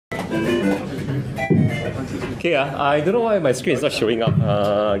Okay, I don't know why my screen is not showing up.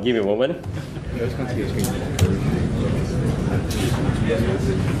 Give me a moment.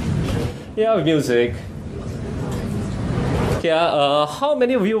 Yeah, with music. Okay, how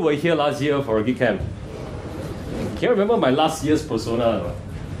many of you were here last year for GeekCamp? Can you remember my last year's persona?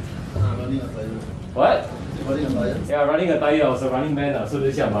 What? Yeah, running a tire. I was a running man, so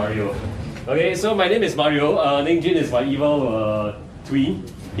this is Mario. Okay, so my name is Mario. Neng Ginn is my evil twin.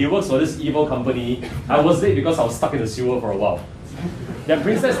 He works for this evil company. I was late because I was stuck in the sewer for a while. That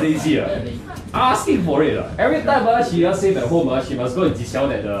Princess Daisy, asking for it. Every time she is safe at home, she must go and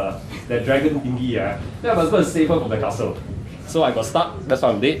discount that dragon thingy. Then I must go and save her from the castle. So I got stuck. That's why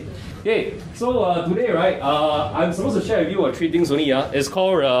I'm late. Okay, so today, right, I'm supposed to share with you 3 things only.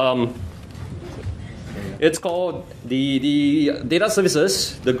 It's called the data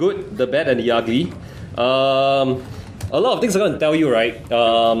services, the good, the bad, and the ugly. A lot of things I'm going to tell you, right,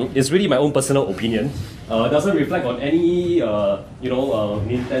 it's really my own personal opinion. It doesn't reflect on any,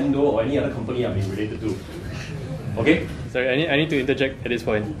 Nintendo or any other company I've been related to. Okay? Sorry, I need to interject at this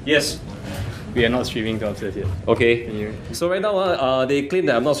point. Yes. We are not streaming to upstairs yet. Okay. So right now, they claim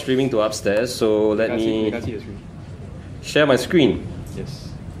that I'm not streaming to upstairs, so let me share my screen. Yes.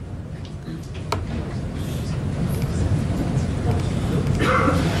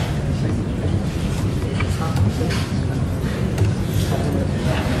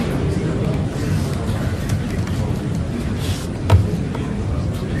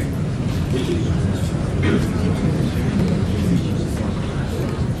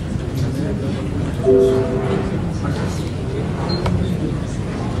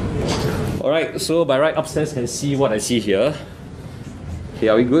 Alright, so by right upstairs can see what I see here. Okay,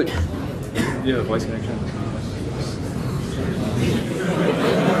 are we good? Yeah, voice connection.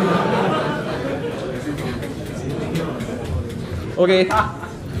 Okay,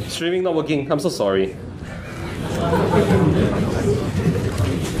 streaming not working. I'm so sorry.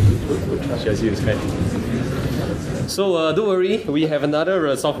 So don't worry, we have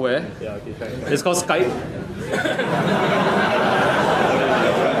another software. Yeah, okay, thanks. It's called Skype.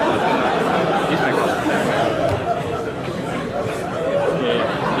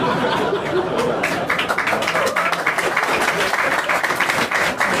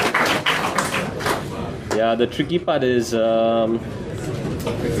 Yeah, the tricky part is where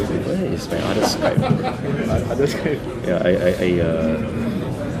is my other Skype? Other Skype? Yeah,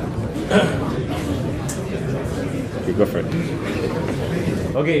 okay, go for it.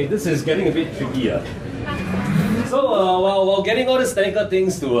 Okay, this is getting a bit tricky. So while getting all these technical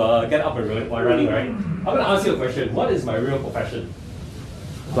things to get up and running, right? I'm gonna ask you a question. What is my real profession?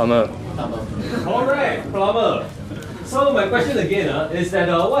 Plumber. Correct, plumber. So my question again is that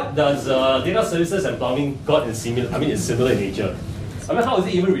what does data services and plumbing got in similar? I mean, it's similar in nature. I mean, how is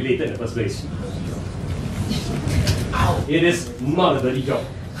it even related in the first place? It is not a dirty job.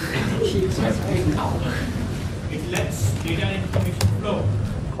 It lets data information flow.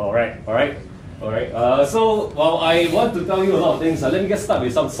 Alright. So while I want to tell you a lot of things, let me get started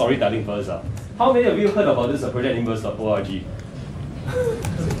with some storytelling first. How many of you heard about this project Nimbus.org?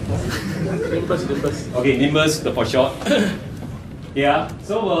 Nimbus. Okay, Nimbus for short. Yeah,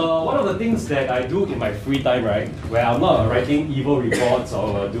 so one of the things that I do in my free time, right, where I'm not writing evil reports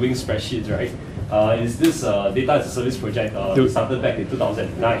or doing spreadsheets, right, is this data as a service project we started back in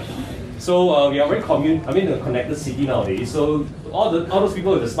 2009. So we are very a connected city nowadays. So all those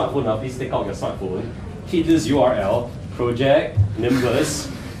people with a smartphone now, please take out your smartphone, hit this URL,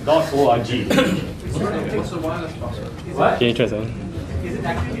 project.nimbus.org. What? Can you try something?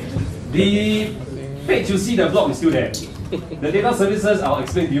 The page you see, the blog is still there. The data services, I'll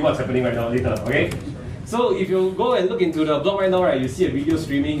explain to you what's happening right now later, okay? So if you go and look into the blog right now, right, you see a video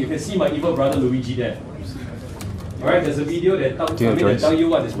streaming, you can see my evil brother Luigi there. Alright, there's a video that tell you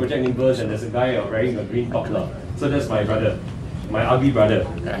what is Project Nimbus, and there's a guy wearing a green toppler. So that's my brother, my ugly brother.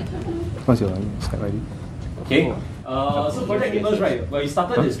 What's your Skype ID? Okay. So Project Nimbus, right, where we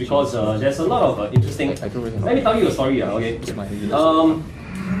started is because there's a lot of interesting... Let me tell you a story, okay?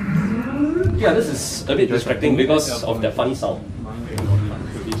 Yeah, this is a bit distracting because of that funny sound.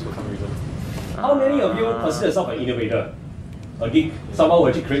 How many of you consider yourself an innovator? A geek? Someone who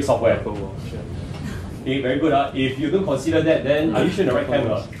actually creates software? Okay, very good. If you don't consider that, then are you sure in the right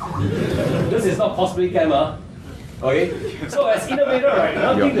camera? This is not cosplay camera. Okay? So as innovator, right,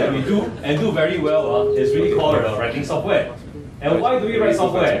 another thing that we do and do very well is really called writing software. And why do we write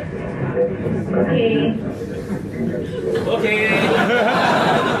software? Okay.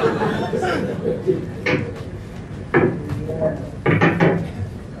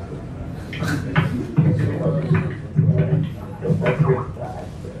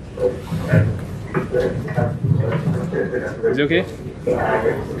 Is it okay?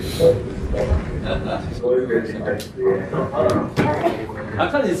 I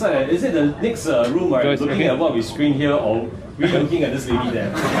can't decide. Is it the next room, right? Joyce, Looking okay. at what we screen here, or we looking at this lady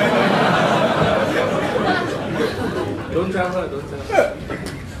there? Don't tell her, don't tell her.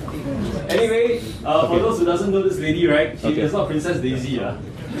 Anyway, for those who doesn't know this lady, right? She is not Princess Daisy,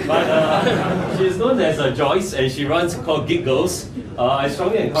 but she is known as Joyce, and she runs called Geek Girls. I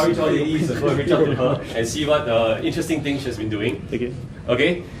strongly encourage all ladies to go and reach out to her and see what interesting things she's been doing. Okay.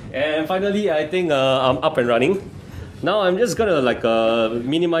 Okay, and finally, I think I'm up and running. Now I'm just gonna like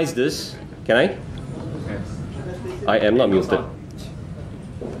minimize this. Can I? I am not muted.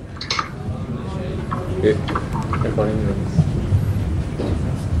 Okay. Recording.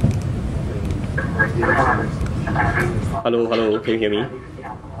 Hello, hello, can you hear me?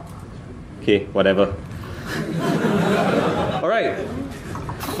 Okay, whatever. Alright,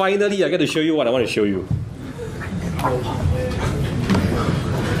 finally I get to show you what I want to show you.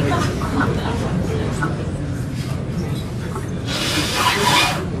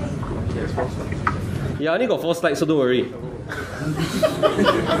 Yeah, I only got 4 slides, so don't worry.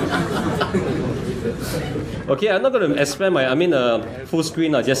 Okay, I'm not going to expand my, full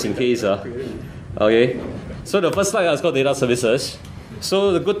screen just in case. Okay, so the first slide is called data services.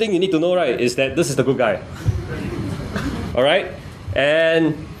 So the good thing you need to know, right, is that this is the good guy. Alright,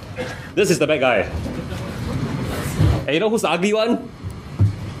 and this is the bad guy. And you know who's the ugly one?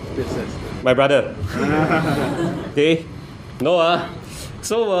 My brother. Okay, no,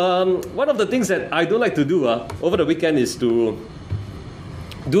 so one of the things that I don't like to do over the weekend is to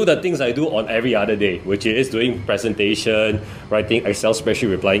do the things I do on every other day, which is doing presentation, writing Excel spreadsheet,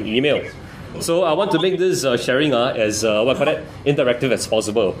 replying email. So I want to make this sharing as interactive as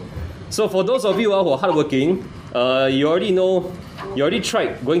possible. So for those of you who are hardworking, you already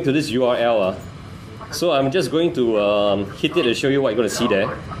tried going to this URL. So I'm just going to hit it and show you what you're going to see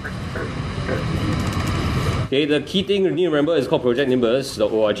there. Okay, the key thing you need to remember is called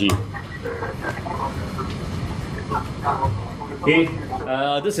projectnimbus.org. Okay,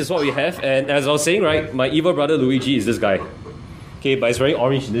 this is what we have, and as I was saying, right, my evil brother Luigi is this guy. Okay, but it's very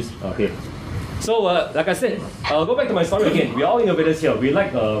orange in this. Okay. So, like I said, I'll go back to my story again. We're all innovators here. We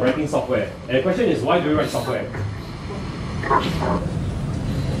like writing software. And the question is, why do we write software?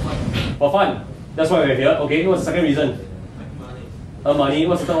 For fun. That's why we're here. Okay, what's the second reason? Earn money.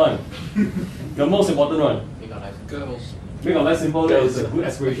 What's the third one? The most important one. Make our life girls. Make our life simple. That is a good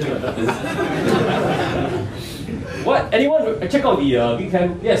aspiration. What? Anyone check out the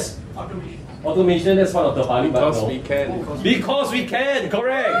GeekCamp? Yes. Automation. Automation. That's one of the funny buttons. Because we can. Because we can.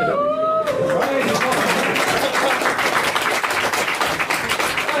 Correct. Right.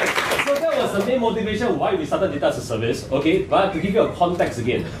 So that was the main motivation why we started data as a service. Okay, but to give you a context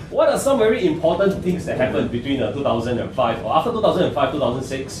again, what are some very important things that happened between 2005 or after 2005,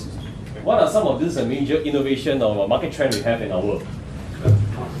 2006? What are some of these major innovation or market trend we have in our work?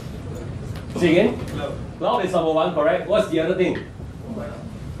 Say again? Cloud is number one, correct? What's the other thing?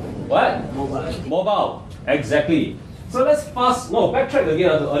 What? Mobile. Exactly. So let's backtrack again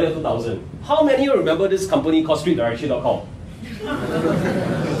to earlier 2000. How many of you remember this company called streetdirectory.com?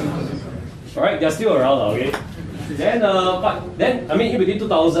 Alright, they're still around, okay? Then, in between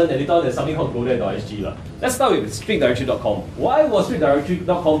 2000 and 2000, there's something called GoDaddy.sg. Let's start with streetdirectory.com. Why was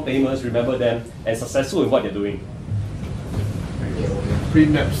streetdirectory.com famous, remember them, and successful in what they're doing? Free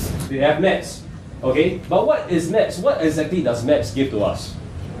maps. They have maps. Okay, but what is maps? What exactly does maps give to us?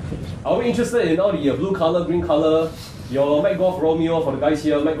 Are we interested in all the blue color, green color, your MacGolf Romeo for the guys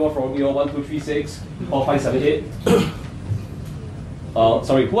here, MacGolf Romeo 1236 or 578?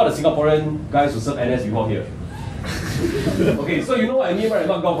 Sorry, who are the Singaporean guys who serve NS before here? Okay, so you know what I mean, right?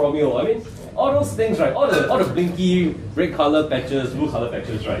 MacGolf Romeo. I mean, all those things, right? All the blinky red color patches, blue color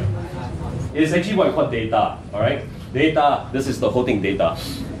patches, right? It's actually what we call data. All right, data. This is the whole thing, data.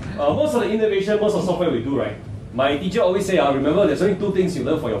 Most of the innovation, most of the software we do, right? My teacher always say, remember, there's only 2 things you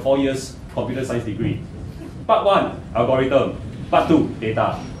learn for your 4 years computer science degree. Part 1, algorithm. Part 2,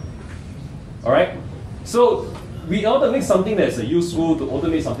 data. Alright? So, we want to make something that's useful to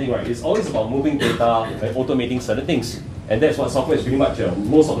automate something, right? It's always about moving data and automating certain things. And that's what software is pretty much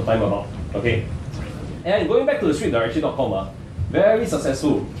most of the time about. Okay? And going back to the streetdirectory.com, very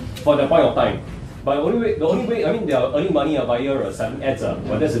successful for that point of time. But the only way, they are earning money via selling ads,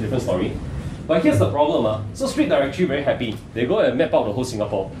 but that's a different story. But here's the problem. So Street Directory very happy. They go and map out the whole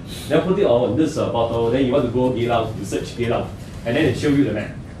Singapore. They'll put it on this bottle, then you want to go Geylang, you search Geylang. And then they show you the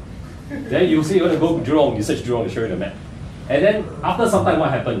map. Then you say you want to go Jurong, you search Jurong, they show you the map. And then after some time,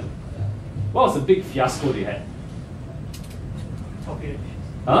 what happened? What was the big fiasco they had? Copy.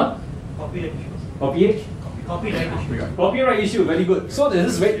 Huh? Copy. Copy? Copyright issue. Copyright issue, very good. So there's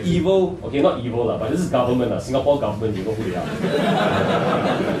this very evil, okay, not evil, but this is government, Singapore government, you know who they are.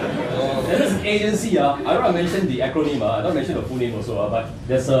 There's this agency, I don't want to mention the acronym, I don't mention the full name also, but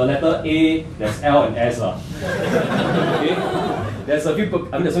there's a letter A, there's L and S. Okay? There's a few,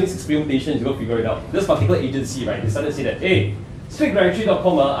 there's only 6 permutations, you go figure it out. This particular agency, right, decided to say that, hey,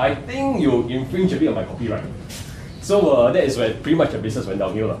 strictdirectory.com, I think you infringe a bit of my copyright. So that is when pretty much the business went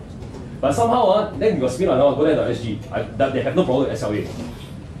downhill. But somehow, then you got spin on go there .sg. They have no problem with SLA.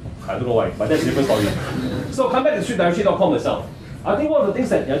 I don't know why, but that's a different story. So come back to strictdirectory.com itself. I think one of the things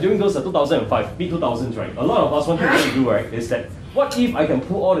that during those 2005, mid-2000s, right, a lot of us wanted to do, right, is that what if I can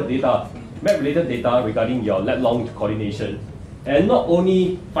pull all the data, map-related data regarding your lat-long coordination, and not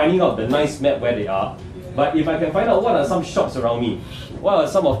only finding out the nice map where they are, but if I can find out what are some shops around me, what are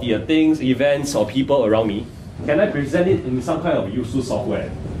some of the things, events, or people around me, can I present it in some kind of useful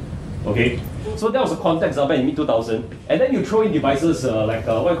software? Okay, so that was the context back in mid-2000, and then you throw in devices like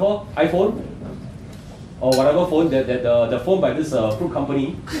what you call iPhone, or whatever phone, the phone by this fruit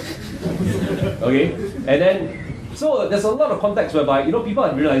company. Okay, and then so there's a lot of context whereby people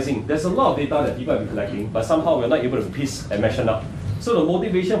are realizing there's a lot of data that people have been collecting, but somehow we're not able to piece and mesh it up. So the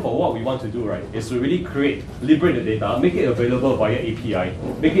motivation for what we want to do, right, is to really liberate the data, make it available via API,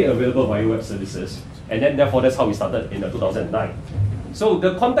 make it available via web services, and then therefore that's how we started in 2009. So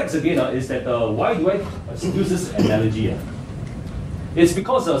the context again is that why do I use this analogy? It's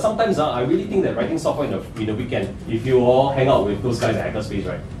because sometimes I really think that writing software in the weekend, if you all hang out with those guys at Hackerspace,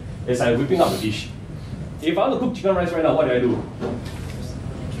 right, it's like whipping up a dish. If I want to cook chicken rice right now, what do?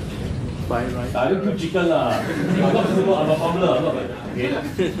 Buy rice. I don't cook chicken lah. I'm not visible, I'm a farmer, I'm not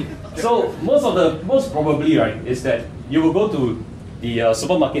okay. So most probably, right, is that you will go to the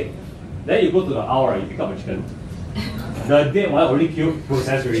supermarket, then you go to the aisle, right, you pick up a chicken. The dead one already killed,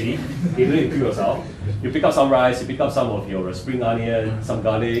 processed already. You don't need to kill yourself. You pick up some rice, you pick up some of your spring onion, some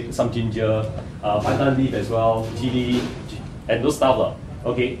garlic, some ginger, pandan leaf as well, chili, and those stuff.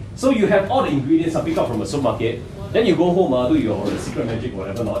 Okay, so you have all the ingredients picked up from a supermarket. Then you go home, do your secret magic,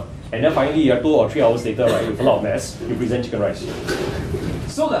 whatever not, and then finally 2 or 3 hours later, right, with a lot of mess, you present chicken rice.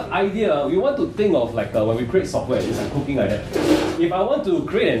 So the idea, we want to think of like when we create software, it's like cooking like that. If I want to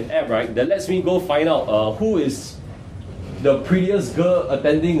create an app, right, that lets me go find out who is the prettiest girl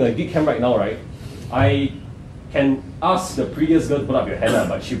attending a GeekCamp right now, right, I can ask the prettiest girl to put up your hand,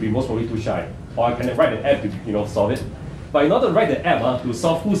 but she'll be most probably too shy. Or I can write an app to solve it. But in order to write the app to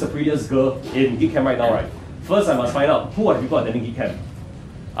solve who's the prettiest girl in GeekCamp right now, right, first I must find out who are the people attending GeekCamp.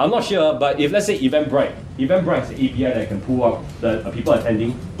 I'm not sure, but if let's say Eventbrite is the API that can pull out the people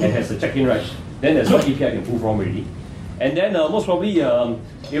attending and has a check-in, right, then there's one API I can pull from already. And then most probably,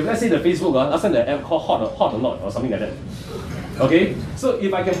 if let's say the Facebook, last time the app called Hot or Not or something like that. Okay, so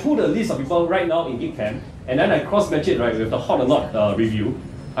if I can pull the list of people right now in GeekCamp, and then I cross-match it, right, with the Hot or Not review,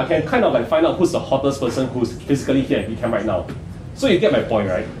 I can kind of like find out who's the hottest person who's physically here at GeekCamp right now. So you get my point,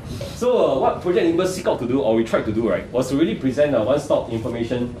 right? So what Project Nimbus seek out to do, or we tried to do, right, was to really present a one-stop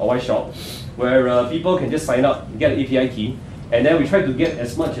information or one shop where people can just sign up, get an API key, and then we try to get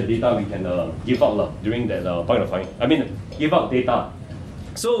as much data we can give out during that point of time. I mean, give out data.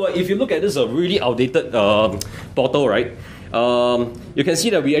 So if you look at this really outdated portal, right, you can see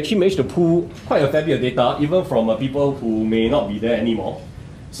that we actually managed to pull quite a fair bit of data, even from people who may not be there anymore.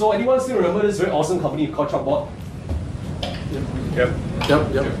 So anyone still remember this very awesome company called Chalkboard? Yep.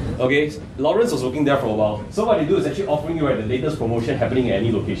 Okay, Lawrence was working there for a while. So what they do is actually offering you the latest promotion happening at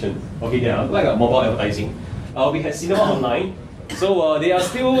any location. Okay, they are like a mobile advertising. We had cinema online. So they are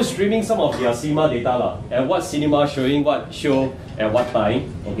still streaming some of their cinema data and what cinema showing what show at what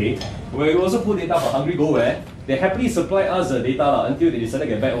time. Okay, we also put data for Hungry Go where they happily supply us the data until they decided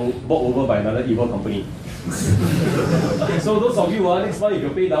to get bought over by another evil company. Okay, so those of you next month if you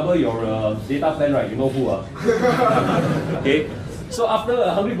pay double your data plan, right, you know who Okay, so after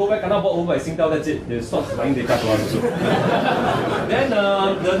Hungry Go back bought over by Singtel, that's it. They stopped supplying data to us also. Then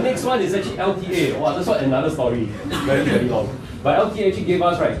the next one is actually LTA. Wow, that's what another story. Very, very long. But LTA actually gave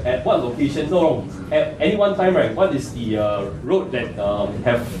us, right, at what location, at any one time, right, what is the road that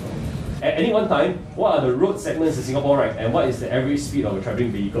have, at any one time, what are the road segments in Singapore, right, and what is the average speed of a traveling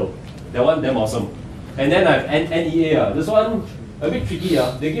vehicle. That one, damn awesome. And then I have NEA. This one, a bit tricky.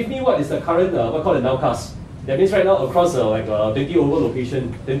 They give me what is the current, what called the nowcast. That means right now across 20 over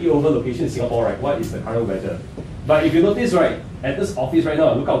location in Singapore, right, what is the current weather. But if you notice, right, at this office right now,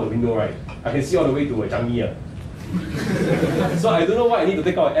 I look out the window, right, I can see all the way to Changi. So I don't know why I need to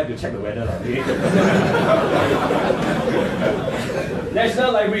take out an app to check the weather. Okay?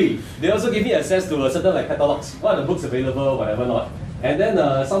 National Library, they also give me access to certain catalogs. What are the books available, whatever not. And then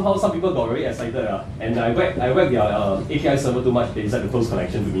somehow some people got very excited, and I whacked their API server too much. They decided to close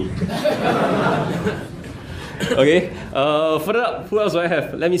connection to me. Okay. Further up, who else do I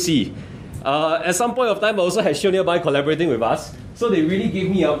have? Let me see. At some point of time, I also had Show Nearby collaborating with us. So they really gave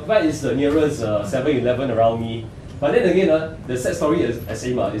me what is the nearest 7-Eleven around me. But then again, the sad story is the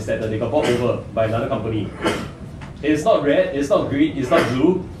same. Is that they got bought over by another company. It's not red, it's not green, it's not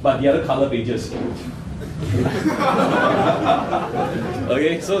blue, but the other color pages.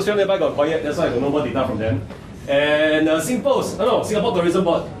 Okay, so Show Nearby got quiet. That's why I got no more data from them. And Singapore Tourism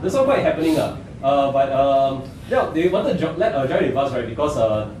Board. That's all quite happening. Yeah, they wanted to join with us, right? Because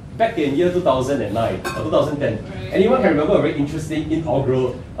back in year 2009 or 2010, anyone can remember a very interesting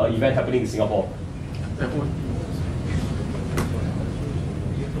inaugural event happening in Singapore?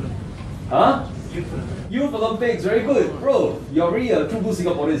 Huh? Youth Olympics, very good. Bro, you're already a true blue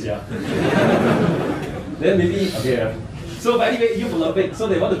Singaporean, yeah? Then maybe, okay. So, but anyway, Youth Olympics, so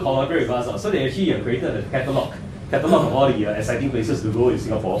they want to collaborate with us. So they actually created a catalog of all the exciting places to go in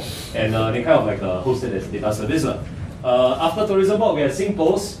Singapore. And they kind of like hosted as data service. After Tourism Board, we had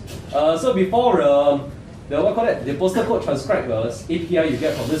SingPost. So before the postal code transcribe API you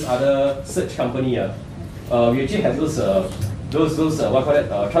get from this other search company, we actually have those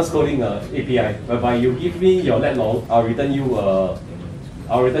transcoding API, whereby you give me your lat long, I'll return you a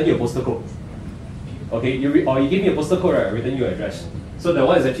postal code. Okay, or you give me a postal code, right, I'll return you an address. So that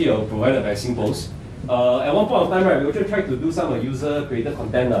one is actually provided by SingPost. At one point of time, right, we actually tried to do some user-created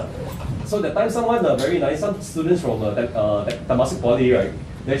content. So that time, someone very nice, some students from Temasek Poly, right,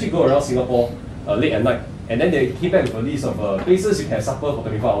 they actually go around Singapore late at night, and then they came back with a list of places you can supper for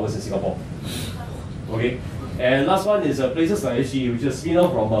 24 hours in Singapore. Okay, and last one is places like SG, which is spin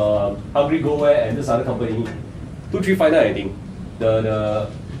off from Hungry Go-Ware and this other company, 2359, I think.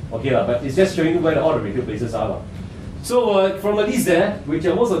 But it's just showing you where all the retail places are. So from a list there, which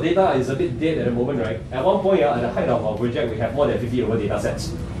most of the data is a bit dead at the moment, right? At one point, at the height of our project, we have more than 50 over data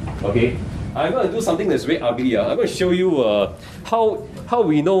sets. Okay, I'm going to do something that's very ugly. I'm going to show you how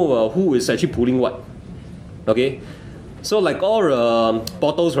we know who is actually pulling what. Okay, so like all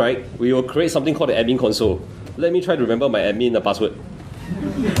portals, right? We will create something called the admin console. Let me try to remember my admin password.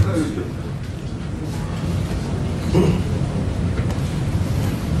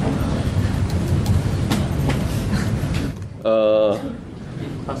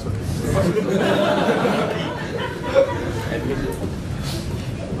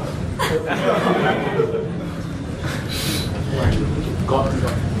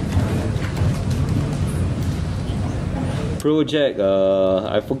 Project,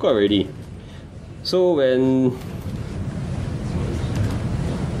 I forgot already. So when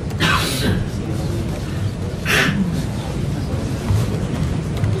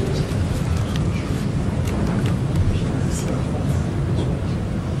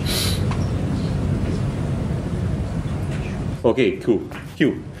okay, cool.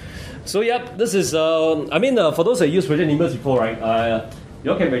 So yep, this is for those that use project numbers before, right? You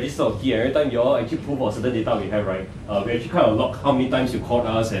all can register a key every time you all actually prove for certain data we have, right? We actually kind of log how many times you called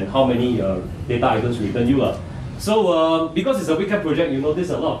us and how many data items we return you. So because it's a weekend project, you notice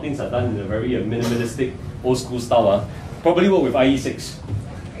a lot of things are done in a very minimalistic, old school style. Probably work with IE6.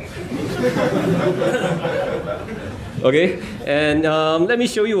 Okay, and let me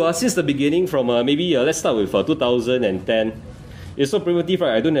show you since the beginning from let's start with 2010. It's so primitive,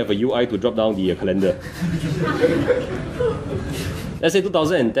 right? I don't have a UI to drop down the calendar. Let's say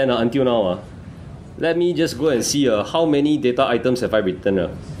 2010 until now. Let me just go and see how many data items have I written.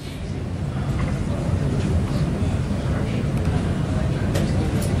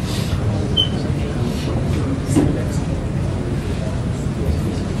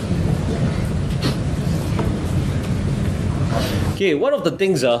 Okay, one of the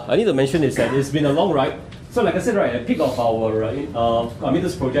things I need to mention is that it's been a long ride. So like I said, right, at peak of our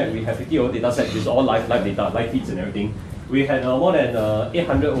this project, we have 50 over data set, which is all live data, live feeds and everything. We had more than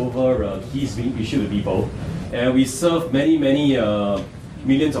 800 over keys being issued to people, and we served many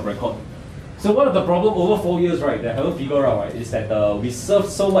millions of records. So one of the problems over 4 years, right, that I haven't figured out, right, is that we served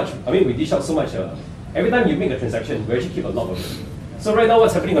so much. We dish out so much. Every time you make a transaction, we actually keep a log of it. So right now,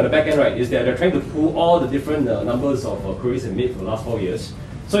 what's happening on the back end, right, is that they're trying to pull all the different numbers of queries we made for the last 4 years.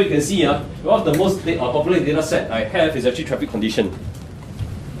 So you can see, one of the most popular data set I have is actually traffic condition.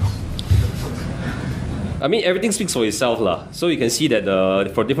 Everything speaks for itself, lah. So you can see that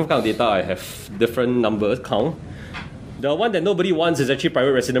for different kind of data, I have different numbers count. The one that nobody wants is actually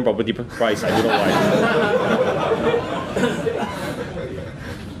private resident property price. I don't know why.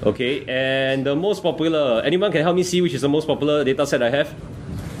 Okay, and the most popular. Anyone can help me see which is the most popular data set I have?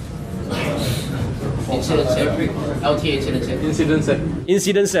 Incident set. LTA incident set. Incident set.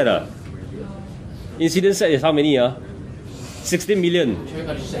 Incident set. Incident set is how many? 16 million.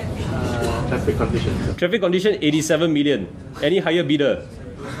 Traffic conditions. Traffic condition 87 million. Any higher bidder?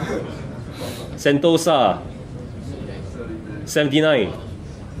 Sentosa 79.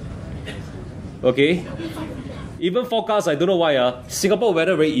 Okay. Even forecast, I don't know why. Singapore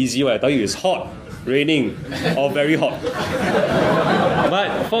weather very easy. I tell you, it's hot, raining, or very hot.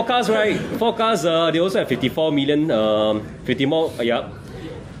 But forecast, right? Forecast, they also have 54 million, 50 more. Yeah.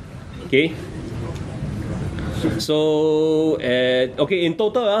 Okay. So, okay, in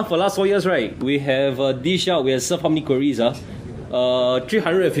total, for last 4 years, right, we have dish out, we have served how many queries?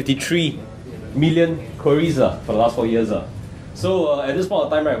 353 million queries for the last 4 years. So, at this point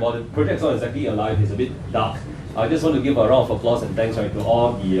of time, right, while the project's not exactly alive, it's a bit dark. I just want to give a round of applause and thanks, right, to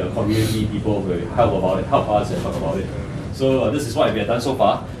all the community people who help us and talk about it. So, this is what we have done so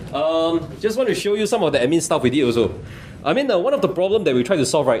far. Just want to show you some of the admin stuff we did also. I mean, one of the problems that we try to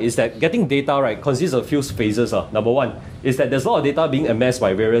solve, right, is that getting data, right, consists of a few phases. Number one is that there's a lot of data being amassed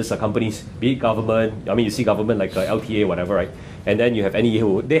by various companies, be it government. I mean, you see government like LTA, whatever, right? And then you have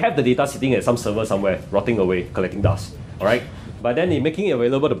NEU. They have the data sitting at some server somewhere, rotting away, collecting dust, all right? But then in making it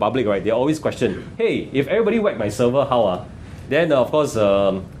available to the public, right, they always question, hey, if everybody whack my server, how? Then, of course,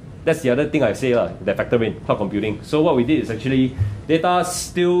 that's the other thing I say, that factor in cloud computing. So what we did is actually, data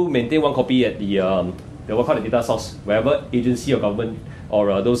still maintain one copy at the what called the data source, wherever agency or government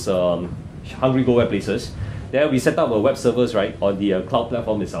or those hungry go web places. Then we set up a web servers, right, on the cloud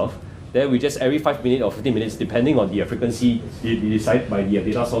platform itself. Then we just every 5 minutes or 15 minutes, depending on the frequency decided by the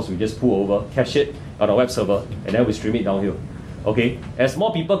data source, we just pull over, cache it on a web server, and then we stream it downhill. Okay, as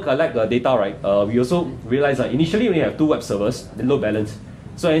more people collect the data, right, we also realize that initially we have 2 web servers, then load balance.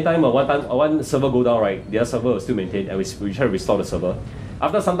 So anytime one server go down, right, the other server will still maintain, and we try to restore the server.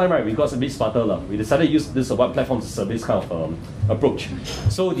 After some time, right, we got a bit smarter. We decided to use this web platform to service kind of approach.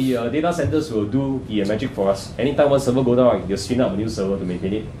 So the data centers will do the magic for us. Anytime one server go down, right, you'll spin up a new server to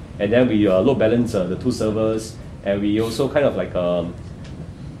maintain it. And then we load balance the 2 servers, and we also kind of like,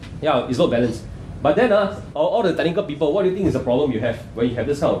 yeah, it's load balance. But then, all the technical people, what do you think is the problem you have when you have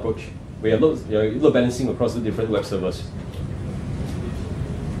this kind of approach? Where you're load balancing across the different web servers?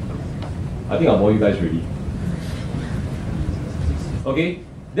 I think I'll bore you guys already. Okay,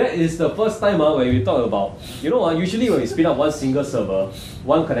 that is the first time where we talk about, usually when we spin up one single server,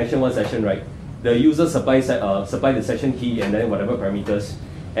 one connection, one session, right? The user supply the session key and then whatever parameters,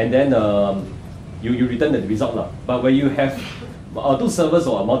 and then you return the result. But when you have 2 servers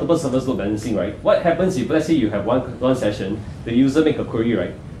or multiple servers load balancing, right? What happens if, let's say you have one session, the user make a query,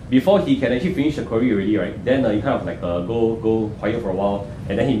 right? Before he can actually finish the query already, right? Then you kind of like go quiet for a while,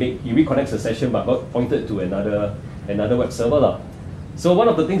 and then he reconnects the session but got pointed to another web server. So one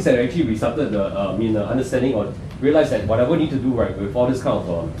of the things that actually we started understanding or realized that whatever we need to do, right, with all this kind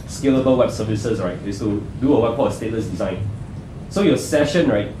of scalable web services, right, is to do a what called stateless design. So your session,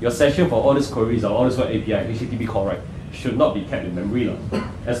 right, for all these queries or all this web API, HTTP call, right, should not be kept in memory.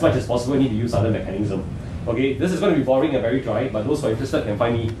 As much as possible, you need to use other mechanism. Okay, this is going to be boring and very dry, but those who are interested can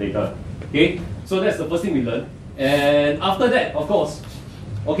find me later. Okay, so that's the first thing we learned. And after that, of course,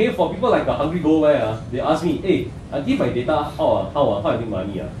 okay, for people like Hungry Go Where, they ask me, hey, I give my data, how I make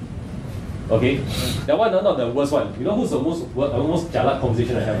money? Okay, that one not the worst one. You know who's the most jalad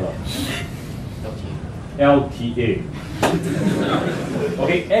conversation I have? LTA.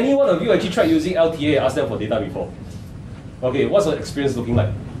 Okay, any one of you actually tried using LTA, ask them for data before? Okay, what's the experience looking like?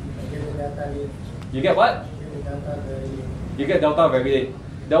 You get what? You get delta very late.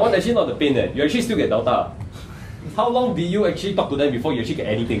 That one actually not the pain. You actually still get delta. How long do you actually talk to them before you actually get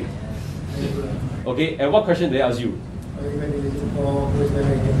anything? Okay, and what question did they ask you?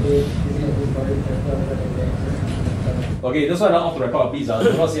 Okay, this one off the record, please.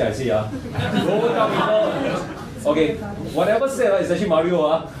 Do not say I say. Go tell people. Okay, whatever said is actually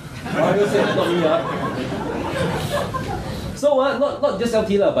Mario. Mario said, not me. So not just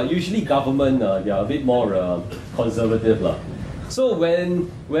LT, but usually government, they are a bit more conservative. So when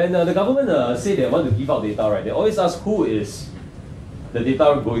the government say they want to give out data, right, they always ask who is the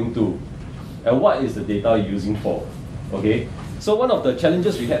data going to, and what is the data using for. Okay. So one of the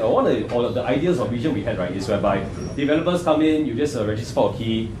challenges we had, or one of the ideas or vision we had, right, is whereby developers come in, you just register for a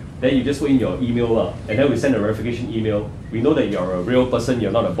key, then you just put in your email, and then we send a verification email. We know that you're a real person,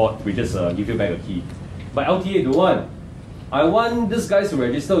 you're not a bot. We just give you back a key. But LTA don't want. I want these guys to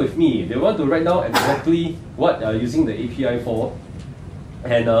register with me. They want to write down exactly what they're using the API for.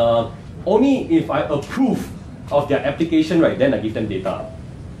 And only if I approve of their application, right, then I give them data.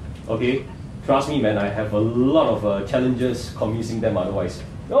 Okay? Trust me, man, I have a lot of challenges convincing them otherwise.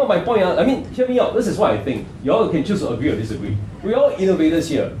 No, my point, I mean, hear me out. This is what I think. You all can choose to agree or disagree. We're all innovators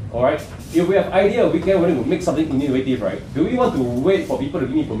here, all right? If we have idea, we can want to make something innovative, right? Do we want to wait for people to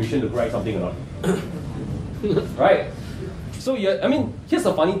give me permission to write something or not? Right? So, yeah, I mean, here's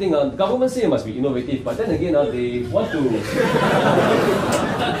the funny thing. The government say it must be innovative, but then again, they want to...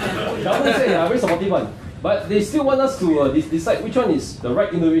 government say, very supportive one. But they still want us to decide which one is the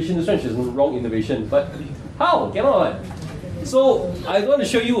right innovation, which one is the wrong innovation. But how? Cannot. So I want to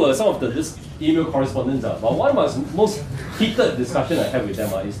show you some of this email correspondence. But one of the most heated discussion I have with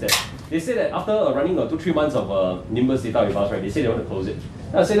them is that they say that after running 2-3 months of Nimbus data with us, right, they say they want to close it.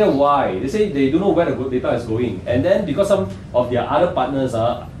 And I say that why? They say they don't know where the data is going. And then because some of their other partners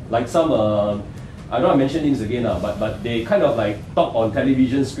like some, I don't want to mention names again, but they kind of like talk on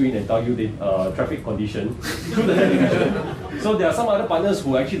television screen and tell you the traffic condition through the television. So there are some other partners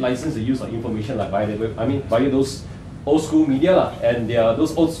who actually license the use of information like via those old school media, and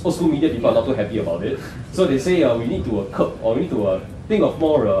those old school media people are not too happy about it. So they say we need to curb, or we need to think of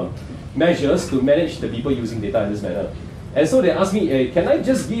more measures to manage the people using data in this manner. And so they asked me, can I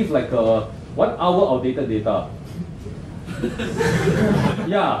just give like 1 hour outdated data?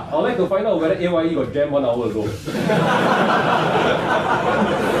 Yeah, I'd like to find out whether AYE got jammed 1 hour ago.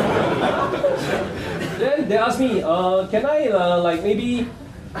 Then they asked me, can I like maybe,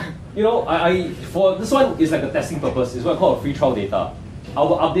 you know, for this one is like a testing purpose. It's what I call a free trial data. I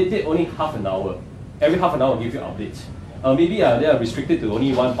will update it only half an hour. Every half an hour, I'll give you updates. Maybe they are restricted to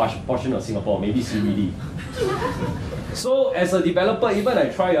only one portion of Singapore, maybe CBD. So as a developer, even I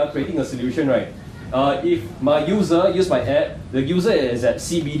try creating a solution, right? If my user use my app, the user is at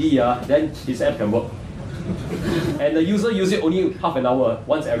CBD, then his app can work. And the user use it only half an hour,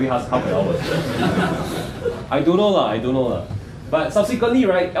 once every half an hour. I don't know. But subsequently,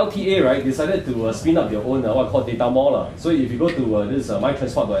 right, LTA, right, decided to spin up their own what called data mall. So if you go to this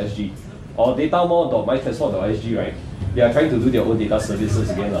mytransport.sg or datamall.mytransport.sg, right, they are trying to do their own data services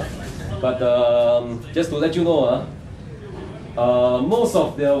again. But just to let you know, most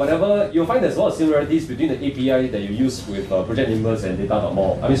of the whatever, you'll find there's a lot of similarities between the API that you use with Project Nimbus and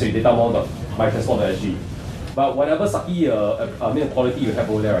data.mall. datamall.mytransport.sg. But whatever sucky quality you have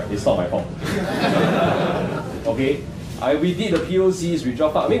over there, right, it's not my fault. Okay? We did the POCs, we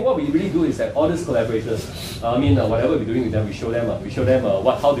dropped out. What we really do is that all these collaborators, whatever we're doing with them, we show them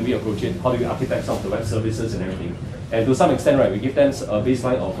how do we approach it, how do we architect some of the web services and everything. And to some extent, right, we give them a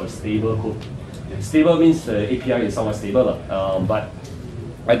baseline of a stable code. Stable means the API is somewhat stable, but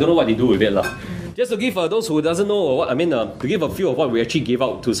I don't know what they do with it. Just to give those who doesn't know to give a feel of what we actually gave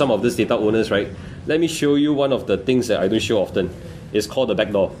out to some of these data owners, right? Let me show you one of the things that I don't show often. It's called the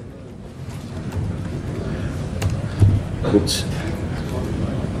backdoor. Oops.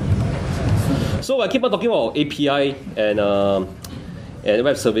 So I keep on talking about API and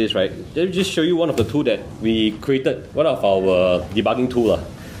web service, right? Let me just show you one of the tools that we created, one of our debugging tool.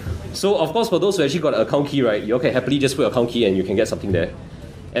 So of course, for those who actually got an account key, right, you can happily just put account key and you can get something there.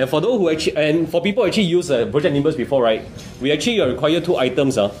 And for those who for people who actually use Project Nimbus before, right, we actually require 2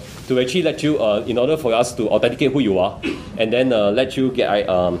 items to actually let you, in order for us to authenticate who you are, and then let you get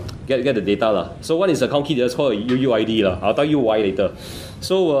the data. So one is account key, that's called a UUID. I'll tell you why later.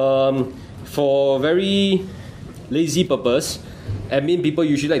 So for very lazy purpose, admin people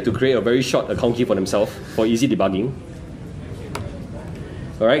usually like to create a very short account key for themselves for easy debugging.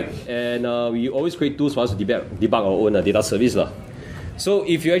 Alright, and we always create tools for us to debug our own data service. So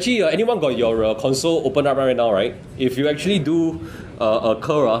if you actually, anyone got your console open up right now, right? If you actually do a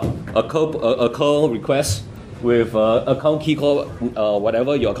curl request with account key called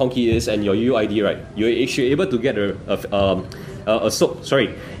whatever your account key is and your UUID, right? You're actually able to get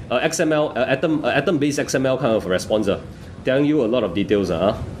XML, atom-based XML kind of response, telling you a lot of details.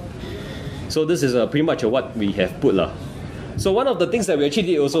 So this is pretty much what we have put. So one of the things that we actually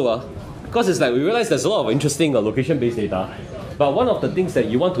did also, because it's like we realized there's a lot of interesting location-based data, but one of the things that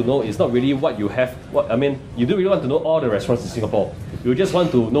you want to know is not really what you have. You don't really want to know all the restaurants in Singapore. You just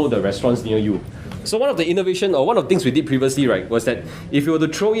want to know the restaurants near you. So one of the innovation, or one of the things we did previously, right, was that if you were to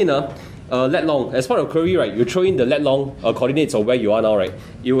throw in let long as part of query, right, you throw in the let long coordinates of where you are now, right,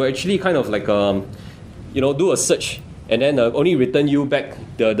 it will actually kind of like do a search and then only return you back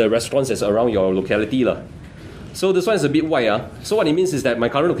the restaurants that's around your locality. So this one is a bit wide. So what it means is that my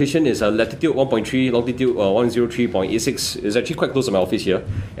current location is latitude 1.3, longitude 103.86. It's actually quite close to my office here.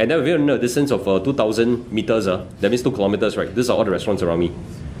 And then within a distance of 2,000 meters, that means 2 kilometers, right? These are all the restaurants around me.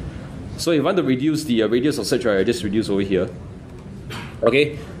 So if I want to reduce the radius of search, right, I just reduce over here.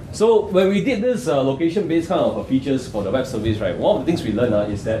 Okay, so when we did this location-based kind of features for the web service, right, one of the things we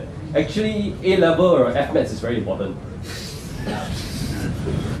learned is that actually A-level or F-maths is very important.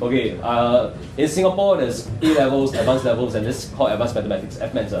 Okay, in Singapore, there's A levels, advanced levels, and this is called advanced mathematics,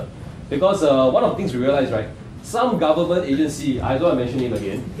 FMATS. Because one of the things we realize, right, some government agency, I don't want to mention name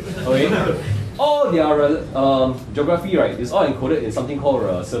again, okay, all their geography, right, is all encoded in something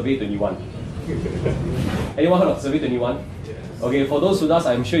called Survey 21. Anyone heard of Survey 21? Okay, for those who does,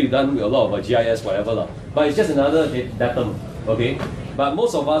 I'm sure you've done a lot of GIS, whatever lah. But it's just another datum, okay? But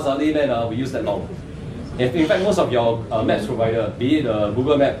most of us, laymen, we use that long. In fact, most of your maps provider, be it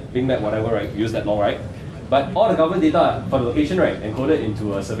Google Map, Bing Map, whatever, right, use that long, right? But all the government data for the location, right, encoded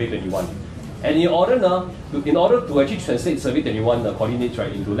into Survey 21. And in order to actually translate Survey 21 coordinates,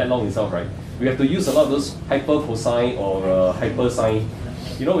 right, into that long itself, right, we have to use a lot of those hyper cosine or hyper sine.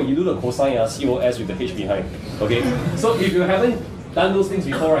 You know, when you do the cosine, COS with the H behind. Okay? So if you haven't done those things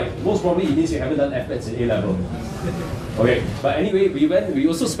before, right, most probably it means you haven't done FMATS in A level. Okay, but anyway, we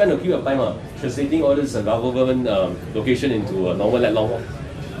also spent a period of time translating all this government location into normal lat long.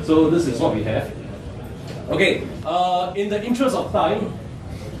 So this is what we have. Okay, in the interest of time,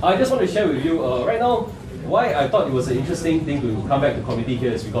 I just want to share with you right now why I thought it was an interesting thing to come back to community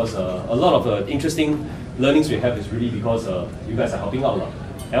here is because a lot of the interesting learnings we have is really because you guys are helping out.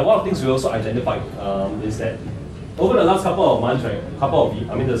 And one of the things we also identified is that over the last couple of months, right,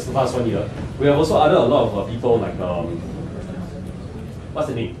 the last 1 year, we have also added a lot of people like, what's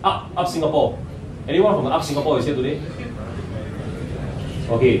the name? Up Singapore. Anyone from Up Singapore is here today?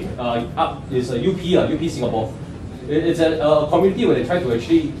 Okay, Up is UP Singapore. It's a community where they try to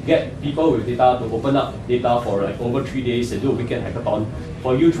actually get people with data to open up data for like over 3 days and do a weekend hackathon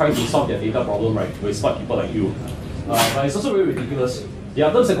for you trying to solve their data problem, right, with smart people like you. But it's also very ridiculous. Their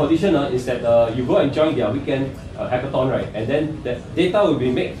terms and condition is that you go and join their weekend hackathon, right, and then that data will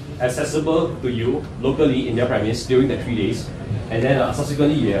be made accessible to you locally in their premise during the 3 days, and then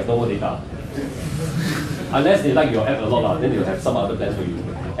subsequently you have no more data. Unless they like your app a lot, then they'll have some other plans for you.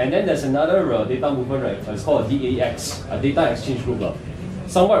 And then there's another data movement, right, it's called a DAX, a data exchange group,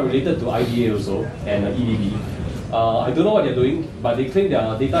 somewhat related to IDA also, and EDB. I don't know what they're doing, but they claim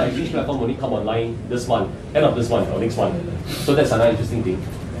their data exchange platform only come online this month, end of this month or next month. So that's another interesting thing.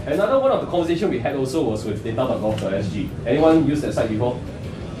 Another one of the conversation we had also was with data.gov.sg. Anyone used that site before?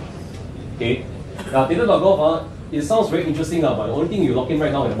 Okay. Data.gov, it sounds very interesting, but the only thing you log in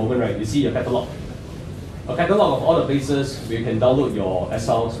right now at the moment, right, you see a catalog. A catalog of all the places where you can download your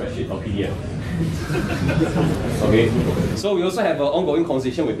Excel spreadsheet or PDF. Okay. So we also have an ongoing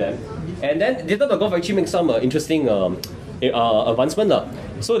conversation with them. And then data.gov actually makes some interesting advancement.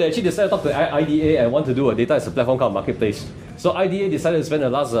 So they actually decided to talk to IDA and want to do a data as a platform kind of marketplace. So IDA decided to spend the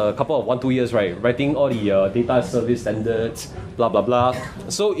last couple of 1-2 years, right, writing all the data service standards, blah blah blah.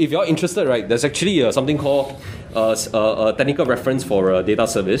 So if you're interested, right, there's actually something called a technical reference for data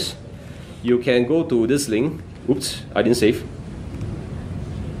service. You can go to this link. Oops, I didn't save.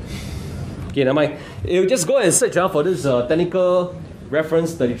 Okay, never mind. You just go and search for this technical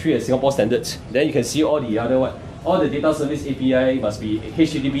reference 33 at Singapore standards. Then you can see all the other all the data service API must be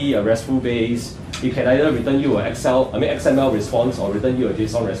HTTP, a RESTful base. You can either return you an XML response or return you a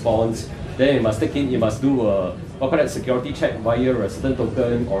JSON response. Then you must take in, you must do a security check via a certain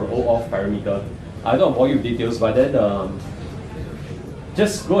token or OAuth parameter. I don't bore you with details, but then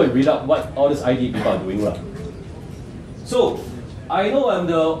just go and read up what all these ID people are doing. So I know I'm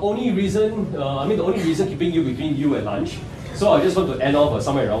the only reason, the only reason keeping you between you and lunch. So I just want to end off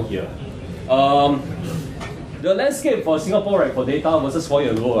somewhere around here. The landscape for Singapore, right, for data versus 4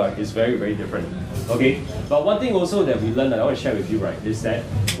 years ago, right, is very, very different. Okay, but one thing also that we learned that I want to share with you, right, is that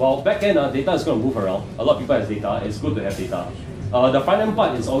while back end data is going to move around, a lot of people have data, it's good to have data. The front end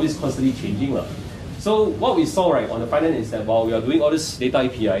part is always constantly changing. So what we saw, right, on the front end is that while we are doing all this data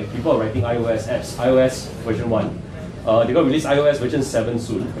API, people are writing iOS apps, iOS version 1. They're going to release iOS version 7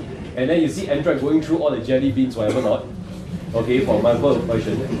 soon. And then you see Android going through all the jelly beans, whatever not, okay, for mobile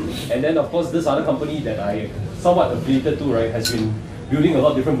version. And then of course this other company that I somewhat affiliated to, right, has been building a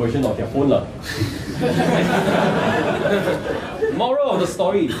lot of different versions of their phone. Moral of the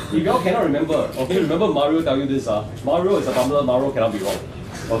story, if y'all cannot remember, okay, remember Mario tell you this, Mario is a bumbler, Mario cannot be wrong.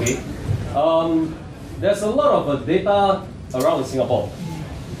 Okay? There's a lot of data around in Singapore.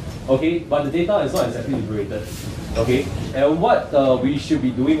 Okay, but the data is not exactly liberated. Okay, and what we should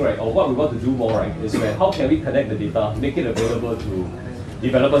be doing, right, or what we want to do more, right, is how can we connect the data, make it available to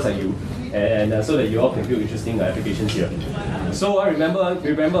developers like you, and so that you all can build interesting applications here. So remember,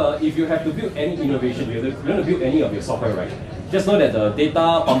 if you have to build any innovation, if you want to build any of your software, right, just know that the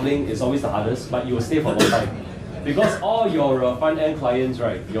data pumping is always the hardest, but you will stay for a long time. Because all your front-end clients,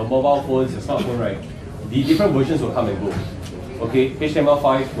 right, your mobile phones, your smartphone, right, the different versions will come and go. Okay,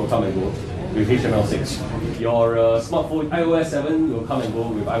 HTML5 will come and go. with HTML6. Your smartphone, iOS 7 will come and go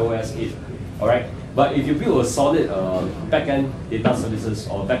with iOS 8. Alright? But if you build a solid backend data services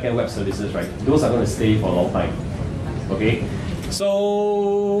or backend web services, right, those are going to stay for a long time. Okay?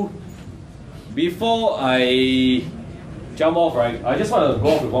 So, before I jump off, right, I just want to go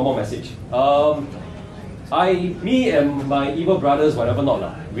off with one more message. Me and my evil brothers, whatever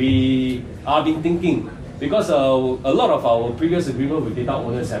not, we have been thinking, because a lot of our previous agreement with data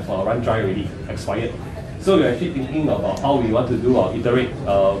owners have run dry already, expired. So we're actually thinking about how we want to do our iterate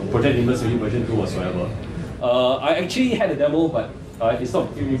Project Nimbus version 2 whatsoever. I actually had a demo, but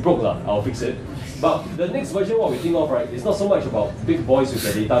it broke, I'll fix it. But the next version, what we think of, right, is not so much about big boys with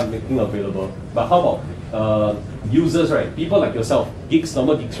the data making available, but how about users, right, people like yourself, geeks,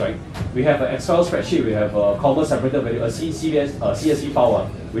 normal geeks, right? We have an Excel spreadsheet, we have a comma separated value, a CSV file,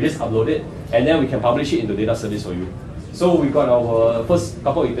 we just upload it, and then we can publish it into data service for you. So we got our first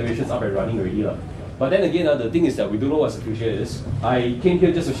couple of iterations up and running already. But then again, the thing is that we don't know what the future is. I came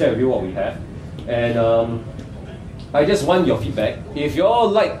here just to share with you what we have, and I just want your feedback. If you all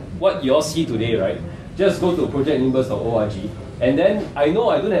like what you all see today, right, just go to projectnimbus.org. And then I know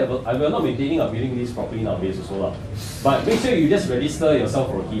I'm not maintaining a mailing list properly nowadays also. But make sure you just register yourself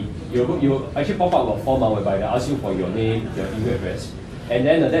for a key. You actually pop up a form whereby they ask you for your name, your email address. And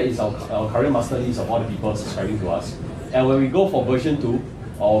then that is our current master list of all the people subscribing to us. And when we go for version 2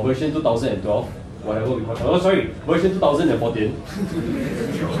 or version 2012, whatever we call it, version 2014.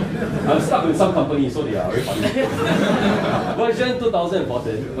 I'm stuck with some companies, so they are very funny. Version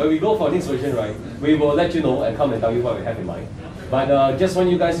 2014, when we go for this version, right, we will let you know and come and tell you what we have in mind. But just want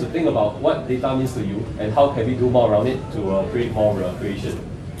you guys to think about what data means to you and how can we do more around it to create more creation.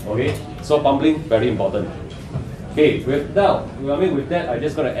 Okay, so bumbling, very important. Okay, with that, I'm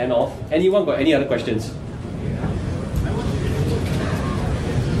just going to end off. Anyone got any other questions?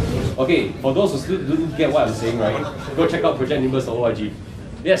 Okay, for those who still didn't get what I'm saying, right, go check out projectnimbus.org.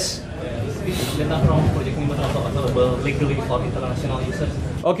 Yes? Is data from Project Nimbus also available legally for international users?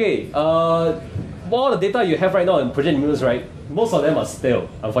 Okay, all the data you have right now in Project Nimbus, right, most of them are stale,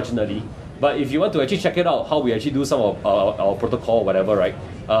 unfortunately. But if you want to actually check it out, how we actually do some of our protocol or whatever, right,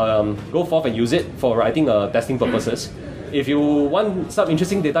 go forth and use it for writing testing purposes. If you want some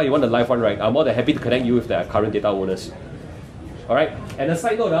interesting data, you want a live one, right, I'm more than happy to connect you with the current data owners. Alright, and a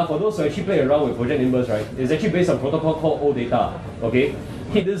side note, for those who actually play around with Project Nimbus, right, it's actually based on a protocol called OData. Okay,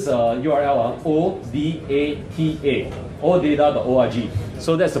 hit this URL, ODATA, odata.org.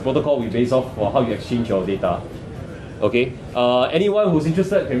 So that's the protocol we base off for how you exchange your data. Okay, anyone who's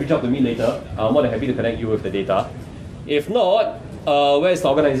interested can reach out to me later. I'm more than happy to connect you with the data. If not, where's the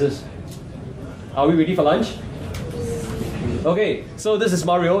organizers? Are we ready for lunch? Okay, so this is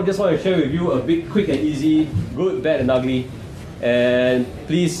Mario. Just want to share with you a big, quick and easy, good, bad and ugly. And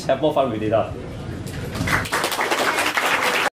please have more fun with data.